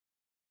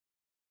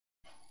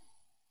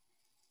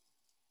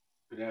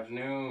Good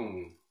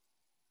afternoon.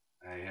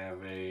 I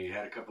have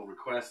had a couple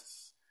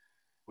requests,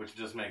 which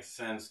just makes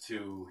sense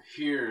to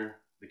hear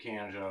the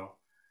Canjo.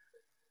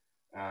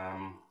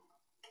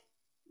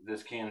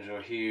 This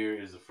Canjo here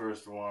is the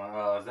first one.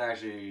 It's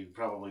actually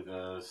probably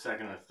the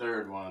second or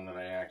third one that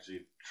I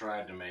actually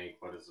tried to make,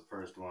 but it's the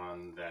first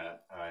one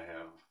that I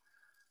have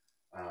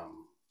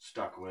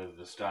stuck with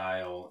the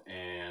style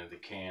and the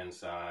can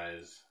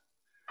size,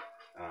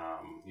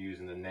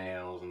 using the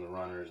nails and the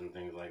runners and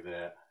things like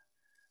that.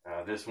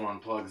 This one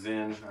plugs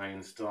in. I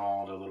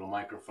installed a little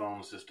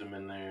microphone system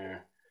in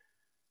there,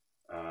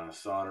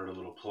 soldered a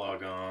little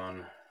plug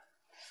on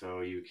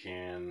so you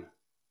can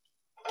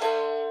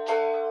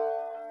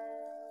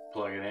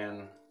plug it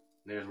in.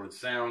 There's what it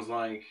sounds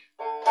like.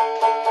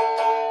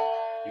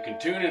 You can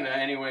tune it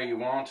any way you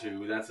want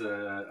to. That's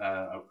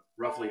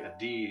roughly a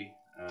D,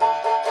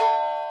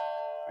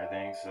 I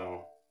think.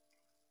 So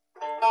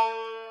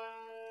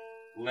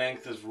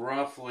length is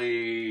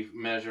roughly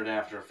measured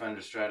after a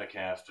Fender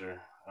Stratocaster,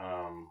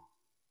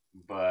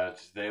 but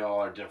they all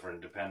are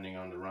different depending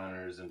on the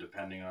runners and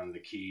depending on the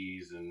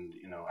keys. And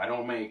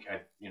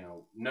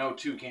no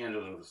two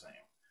Canjos are the same.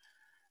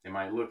 They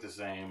might look the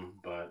same,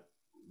 but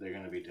they're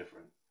going to be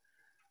different.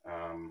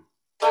 Kind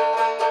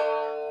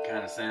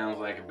of sounds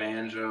like a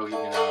banjo,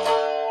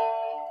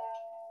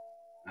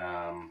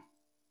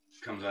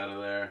 comes out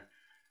of there.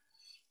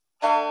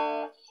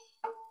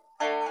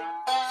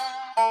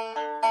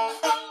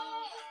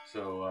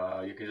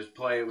 So you can just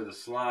play it with a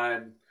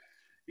slide.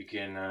 You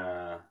can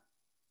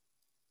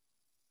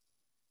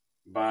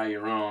buy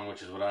your own,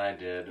 which is what I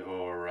did,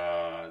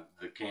 or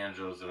the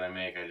Canjos that I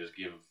make, I just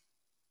give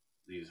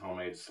these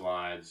homemade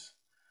slides.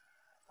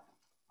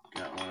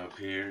 Got one up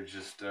here,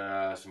 just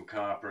some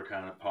copper,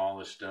 kind of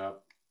polished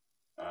up.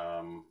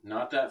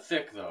 Not that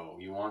thick though.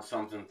 You want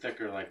something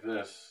thicker like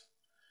this.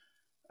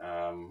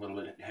 A little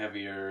bit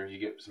heavier. You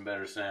get some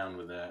better sound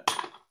with that.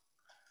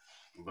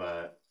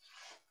 But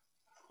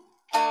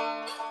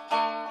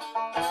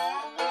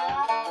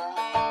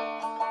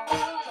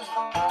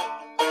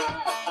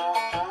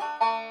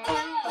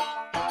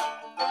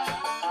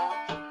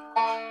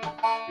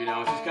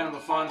it's just kind of a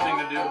fun thing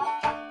to do.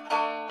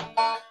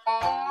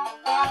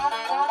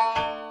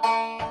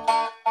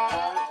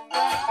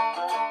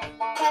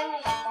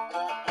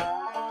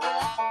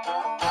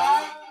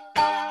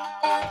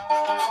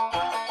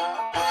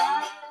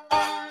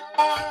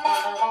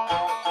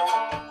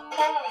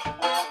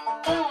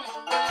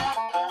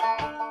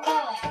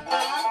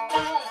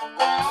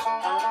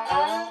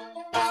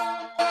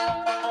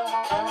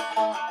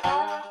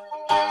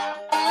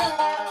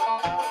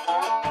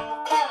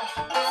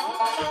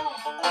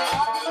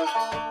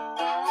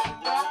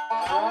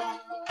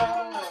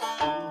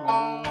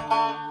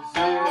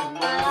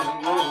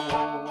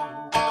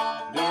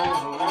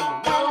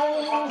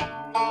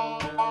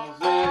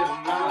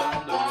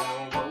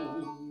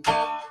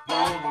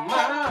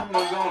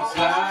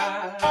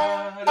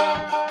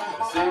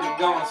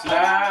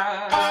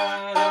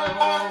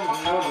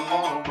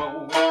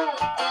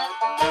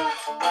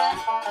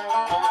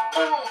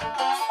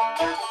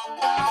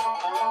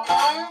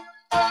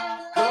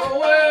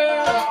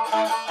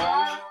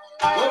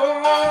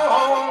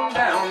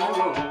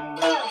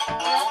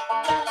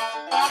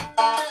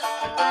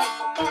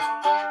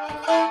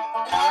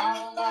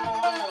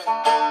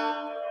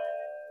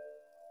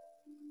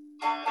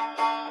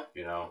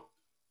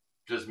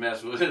 Just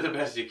mess with it the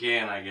best you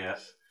can, I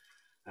guess.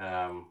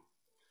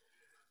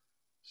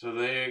 So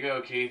there you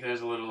go, Keith.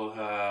 There's a little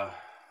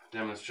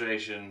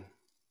demonstration.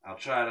 I'll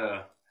try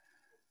to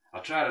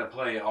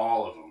play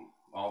all of them,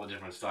 all the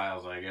different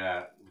styles I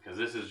got, because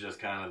this is just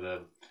kind of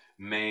the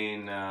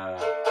main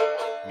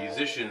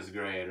musician's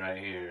grade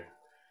right here.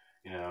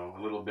 A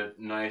little bit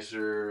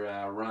nicer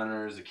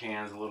runners. The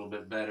can's a little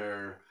bit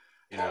better.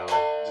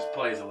 Just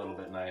plays a little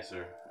bit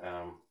nicer.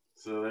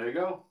 So there you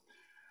go.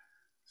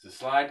 It's a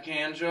slide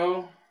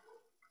Canjo.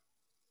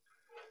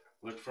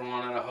 Look for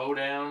one at a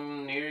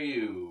hoedown near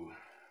you.